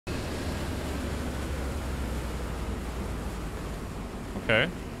Okay.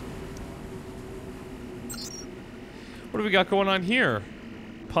 What do we got going on here?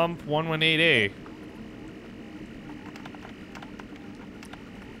 Pump 118A.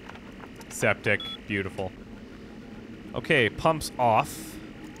 Septic. Beautiful. Okay, pumps off.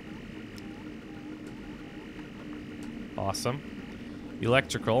 Awesome.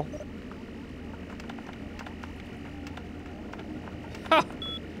 Electrical. Ha!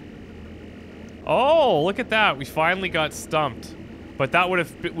 Oh, look at that. We finally got stumped. But that would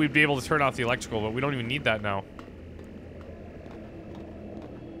have... We'd be able to turn off the electrical, but we don't even need that now.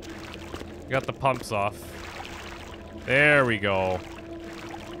 We got the pumps off. There we go.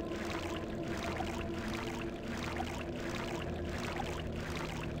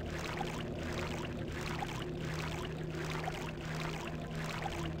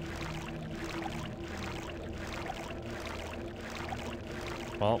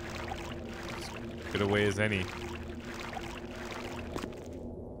 Well, as good a way as any.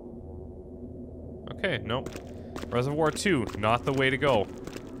 Okay, nope. Reservoir 2, not the way to go.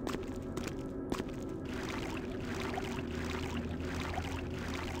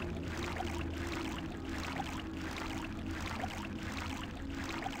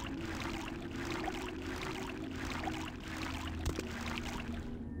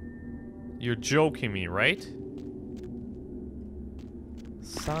 You're joking me, right?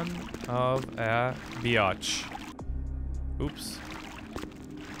 Son of a biatch. Oops.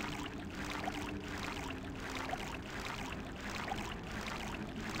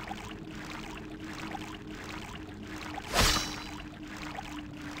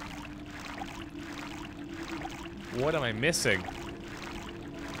 What am I missing?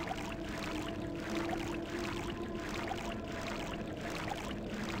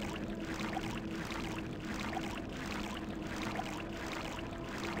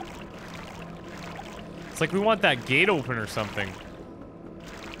 It's like we want that gate open or something.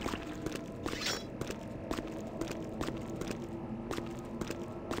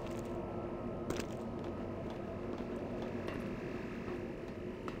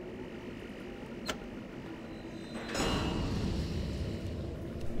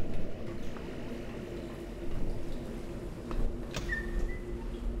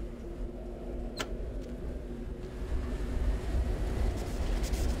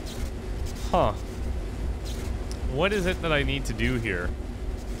 Huh. What is it that I need to do here?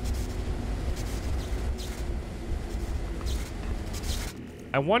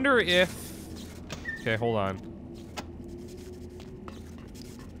 I wonder if... Okay, hold on.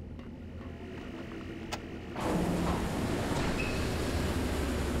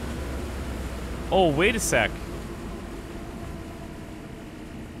 Oh, wait a sec.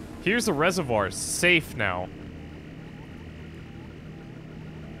 Here's the reservoir. It's safe now.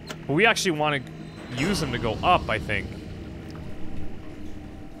 But we actually want to use them to go up, I think.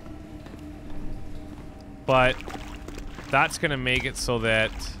 But that's gonna make it so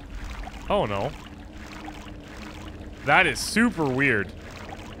that... Oh, no. That is super weird.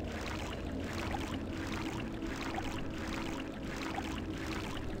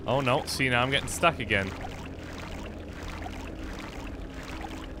 Oh, no. See, now I'm getting stuck again.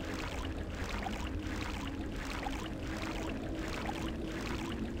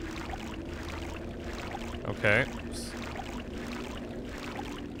 Okay.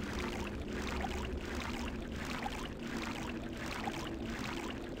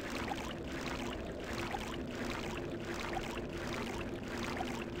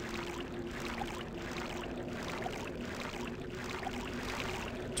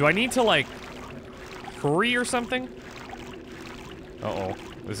 Do I need to, like, hurry or something? Uh-oh.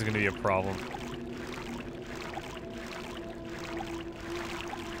 This is gonna be a problem.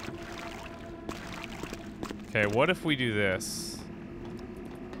 Okay, what if we do this?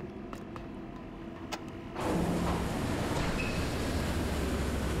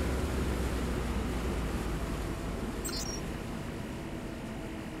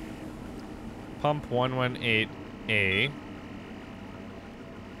 Pump 118A.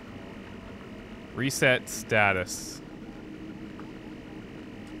 Reset status.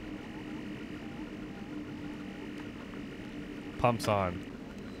 Pumps on.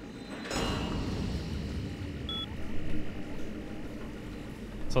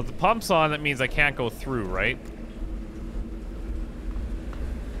 So if the pump's on, that means I can't go through, right?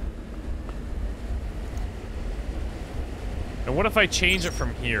 And what if I change it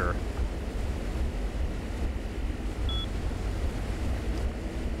from here?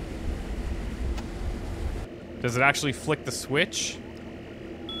 Does it actually flick the switch?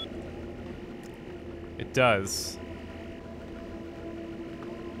 It does.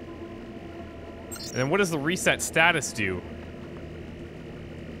 And then what does the reset status do?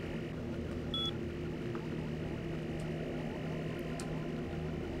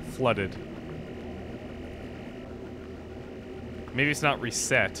 flooded. Maybe it's not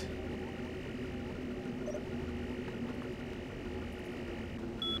reset.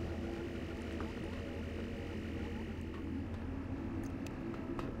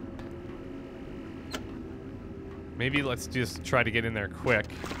 Maybe let's just try to get in there quick.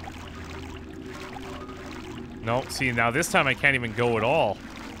 No, see, now this time I can't even go at all.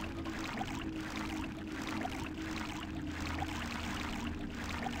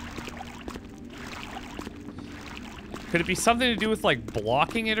 Could it be something to do with, like,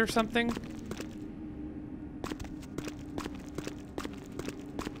 blocking it or something?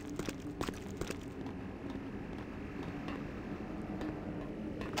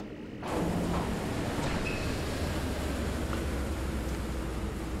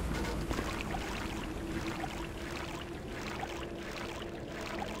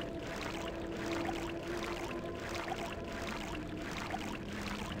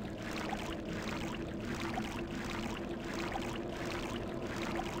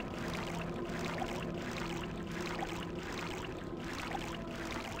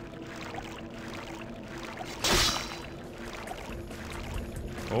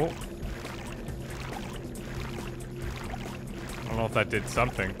 Oh. I don't know if that did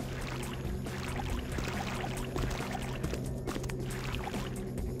something.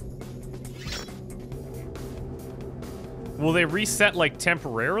 Will they reset, like,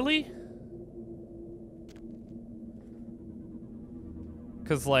 temporarily?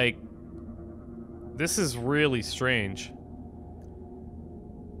 Because, like, this is really strange.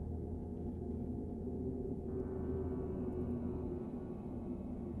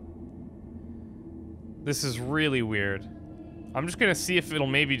 This is really weird. I'm just gonna see if it'll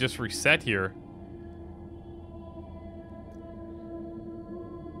maybe just reset here.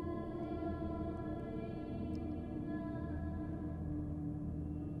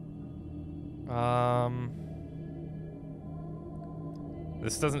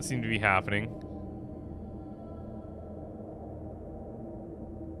 This doesn't seem to be happening.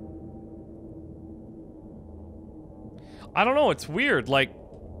 I don't know, it's weird, like...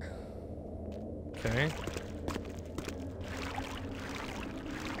 Okay.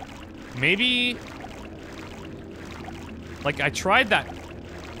 Maybe... Like, I tried that...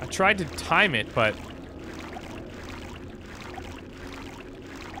 I tried to time it, but...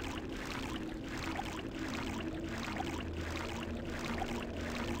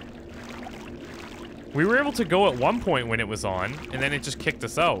 We were able to go at one point when it was on, and then it just kicked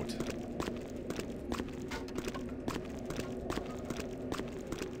us out.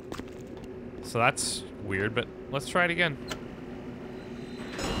 So that's weird, but let's try it again.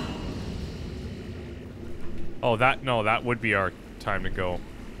 Oh, no, that would be our time to go.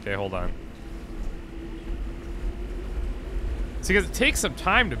 Okay, hold on. See, because it takes some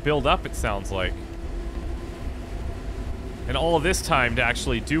time to build up, it sounds like. And all of this time to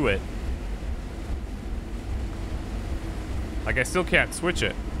actually do it. Like, I still can't switch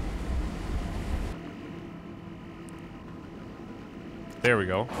it. There we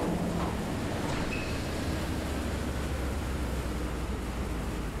go.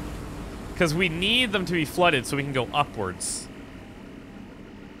 Because we need them to be flooded so we can go upwards.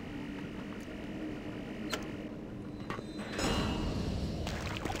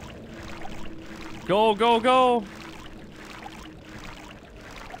 Go, go, go!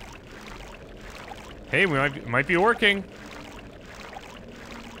 Hey, we might be working.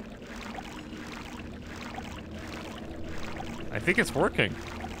 I think it's working.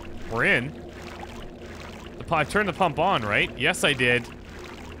 We're in. I turned the pump on, right? Yes, I did.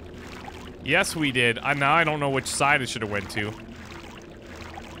 Yes, we did. Now I don't know which side it should have went to.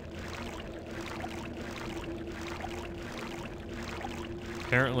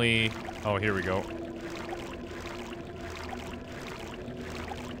 Apparently... Oh, here we go.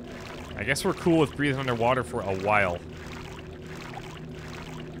 I guess we're cool with breathing underwater for a while.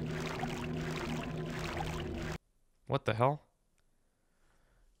 What the hell?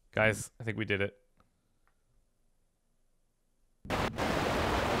 Guys, I think we did it.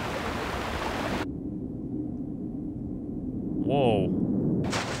 Whoa.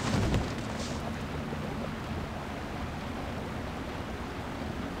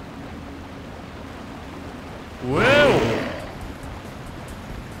 Whoa!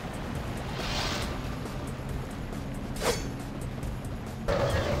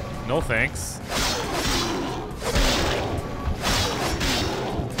 No thanks.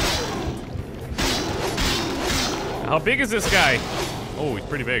 How big is this guy? Oh, he's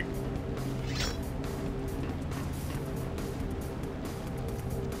pretty big.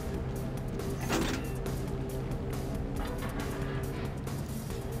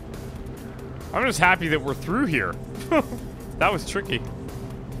 I'm just happy that we're through here. That was tricky.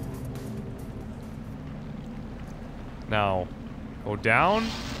 Now, go down.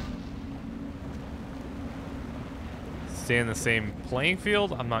 Stay in the same playing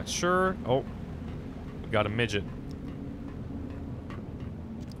field? I'm not sure. Oh, we got a midget.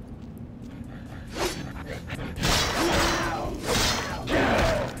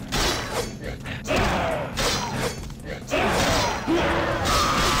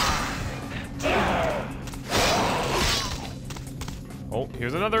 Oh,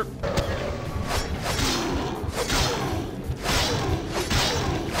 here's another.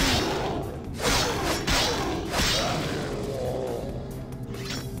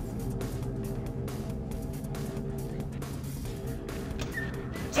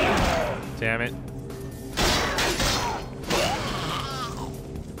 Damn it.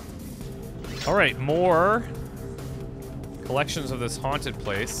 Alright, more collections of this haunted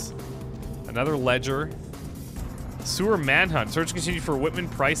place. Another ledger. Sewer manhunt. Search continued for Whitman,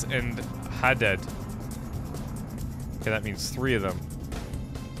 Price, and Haddad. Okay, that means 3 of them.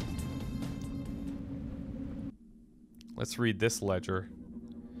 Let's read this ledger.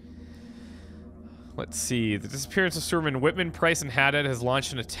 Let's see. The disappearance of Sewermen Whitman, Price, and Haddad has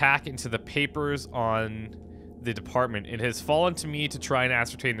launched an attack into the papers on the department. It has fallen to me to try and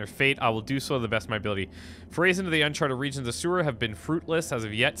ascertain their fate. I will do so to the best of my ability. Forays into the uncharted regions of the sewer have been fruitless. As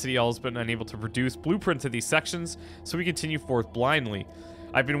of yet, City Hall has been unable to produce blueprints of these sections, so we continue forth blindly.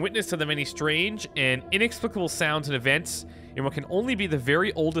 I've been witness to the many strange and inexplicable sounds and events in what can only be the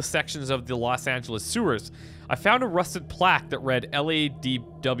very oldest sections of the Los Angeles sewers. I found a rusted plaque that read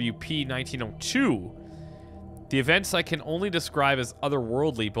LADWP 1902. The events I can only describe as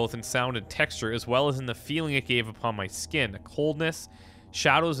otherworldly, both in sound and texture, as well as in the feeling it gave upon my skin. A coldness,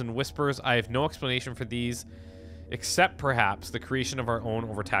 shadows, and whispers. I have no explanation for these, except perhaps the creation of our own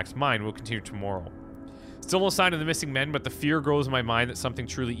overtaxed mind. We'll continue tomorrow. Still no sign of the missing men, but the fear grows in my mind that something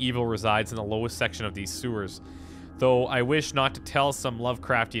truly evil resides in the lowest section of these sewers. Though I wish not to tell some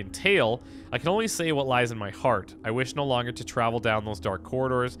Lovecraftian tale, I can only say what lies in my heart. I wish no longer to travel down those dark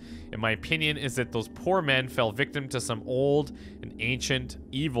corridors, and my opinion is that those poor men fell victim to some old and ancient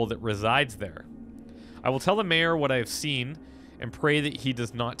evil that resides there. I will tell the mayor what I have seen, and pray that he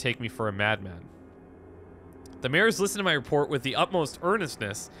does not take me for a madman. The mayor has listened to my report with the utmost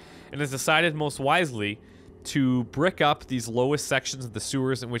earnestness, and has decided most wisely to brick up these lowest sections of the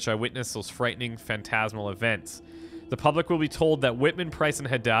sewers in which I witnessed those frightening phantasmal events. The public will be told that Whitman, Price, and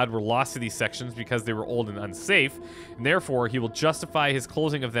Haddad were lost to these sections because they were old and unsafe, and therefore he will justify his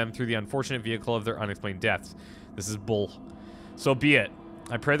closing of them through the unfortunate vehicle of their unexplained deaths. This is bull. So be it.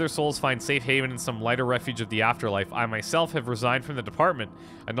 I pray their souls find safe haven in some lighter refuge of the afterlife. I myself have resigned from the department.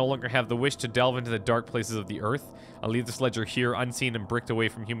 I no longer have the wish to delve into the dark places of the earth. I'll leave this ledger here, unseen and bricked away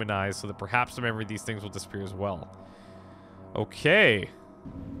from human eyes, so that perhaps the memory of these things will disappear as well. Okay.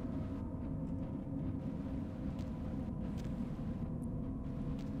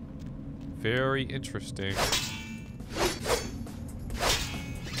 Very interesting.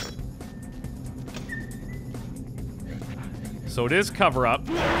 So it is cover up.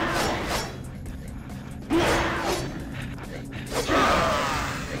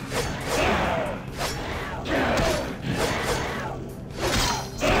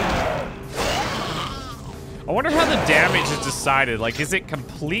 I wonder how the damage is decided. Like, is it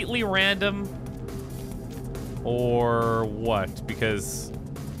completely random? Or what? Because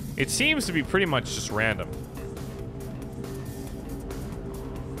it seems to be pretty much just random.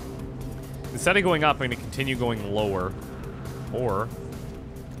 Instead of going up, I'm going to continue going lower. Or...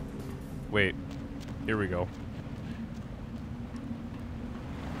 wait. Here we go.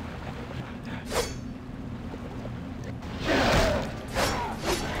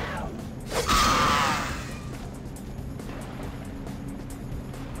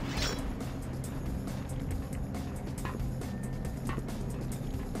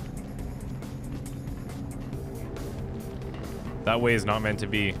 That way is not meant to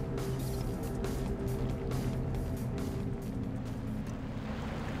be.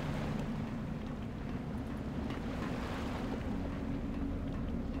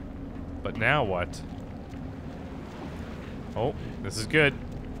 But now what? Oh, this is good.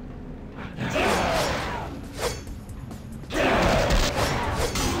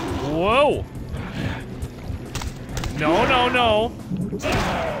 Whoa! No, no, no.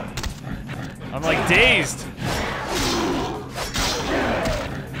 I'm like dazed.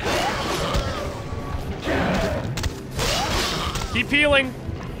 Keep healing.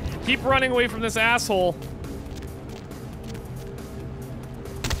 Keep running away from this asshole.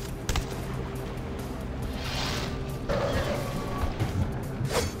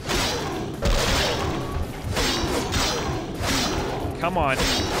 Come on.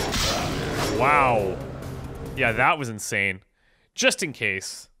 Wow. Yeah, that was insane. Just in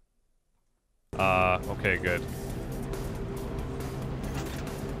case. Okay, good.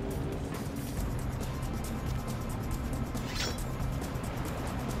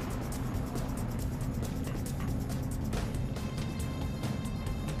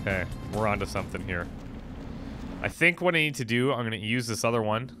 Okay, we're onto something here. I think what I need to do, I'm gonna use this other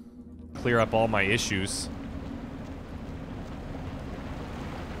one. Clear up all my issues.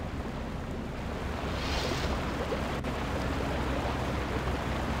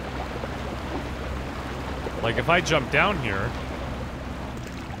 Like, if I jump down here...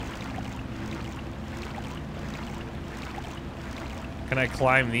 Can I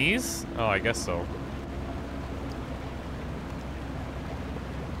climb these? Oh, I guess so.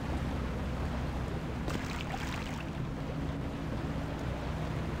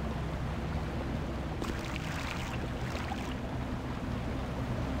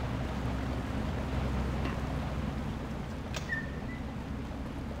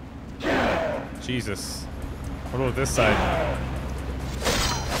 Jesus. What about this side?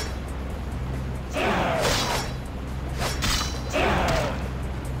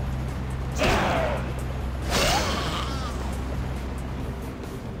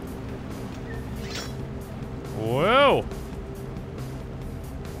 Whoa!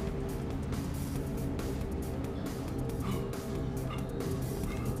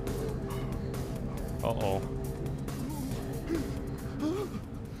 Uh-oh.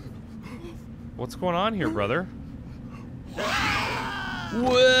 What's going on here, brother?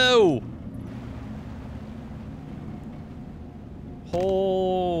 Whoa!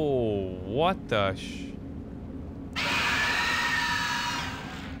 Oh, what the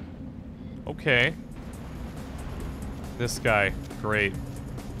Okay. This guy, great.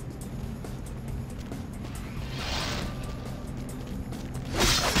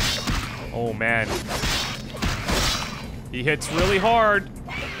 Oh, man. He hits really hard.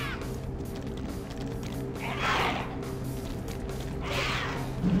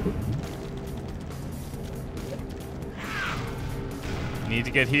 Need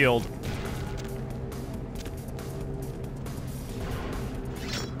to get healed.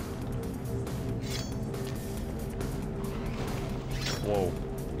 Whoa.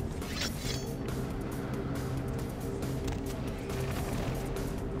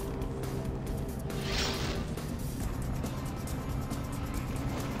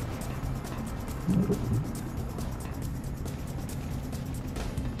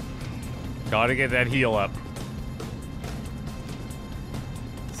 Gotta get that heal up.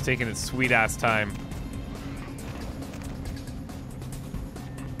 It's taking its sweet ass time.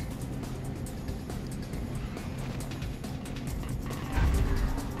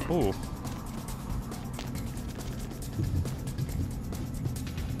 Ooh.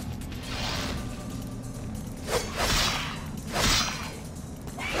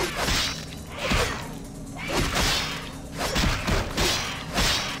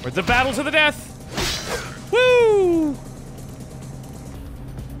 Where's the battle to the death? Woo!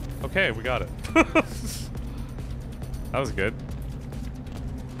 Okay, we got it. That was good.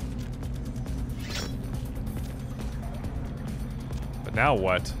 But now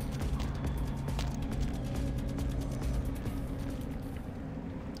what?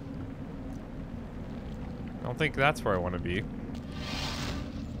 I don't think that's where I want to be.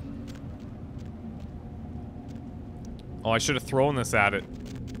 Oh, I should have thrown this at it.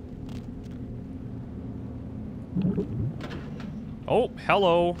 Oh,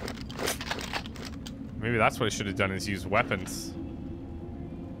 hello. Maybe that's what I should have done, is use weapons.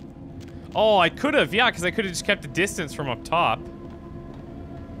 Oh, I could have, yeah, because I could have just kept the distance from up top.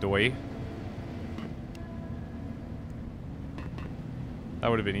 Doy. That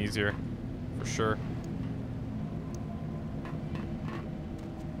would have been easier, for sure.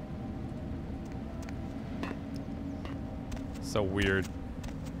 So weird.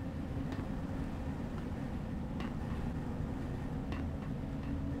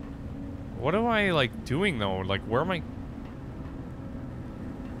 What am I, like, doing, though? Like, where am I?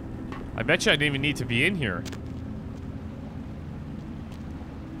 I bet you I didn't even need to be in here.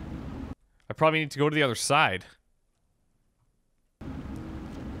 I probably need to go to the other side.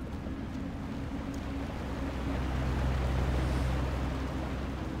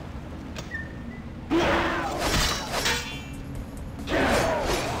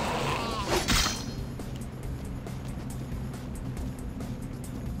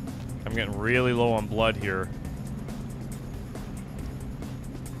 I'm getting really low on blood here.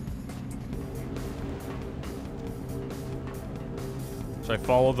 Should I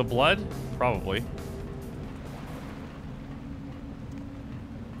follow the blood? Probably.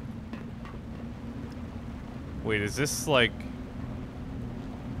 Wait, is this like...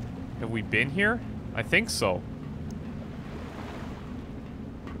 Have we been here? I think so.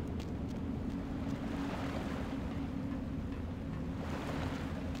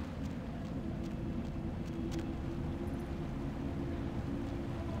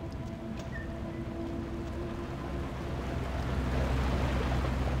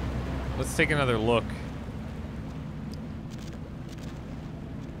 Let's take another look.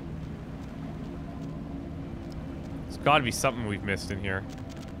 There's gotta be something we've missed in here.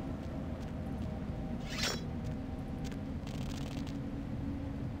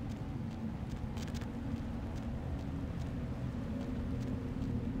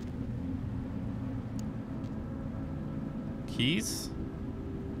 Keys?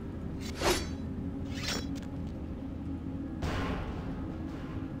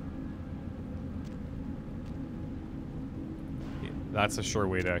 That's a sure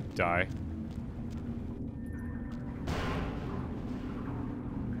way to die.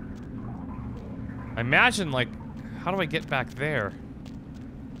 I imagine, like, how do I get back there?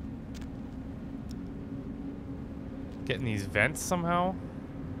 Get in these vents somehow?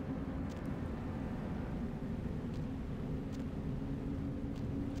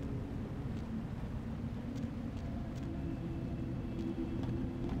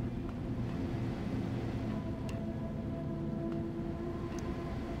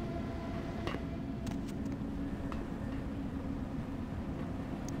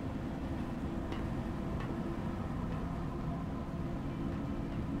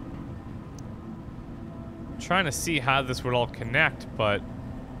 Trying to see how this would all connect, but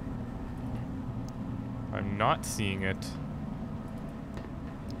I'm not seeing it.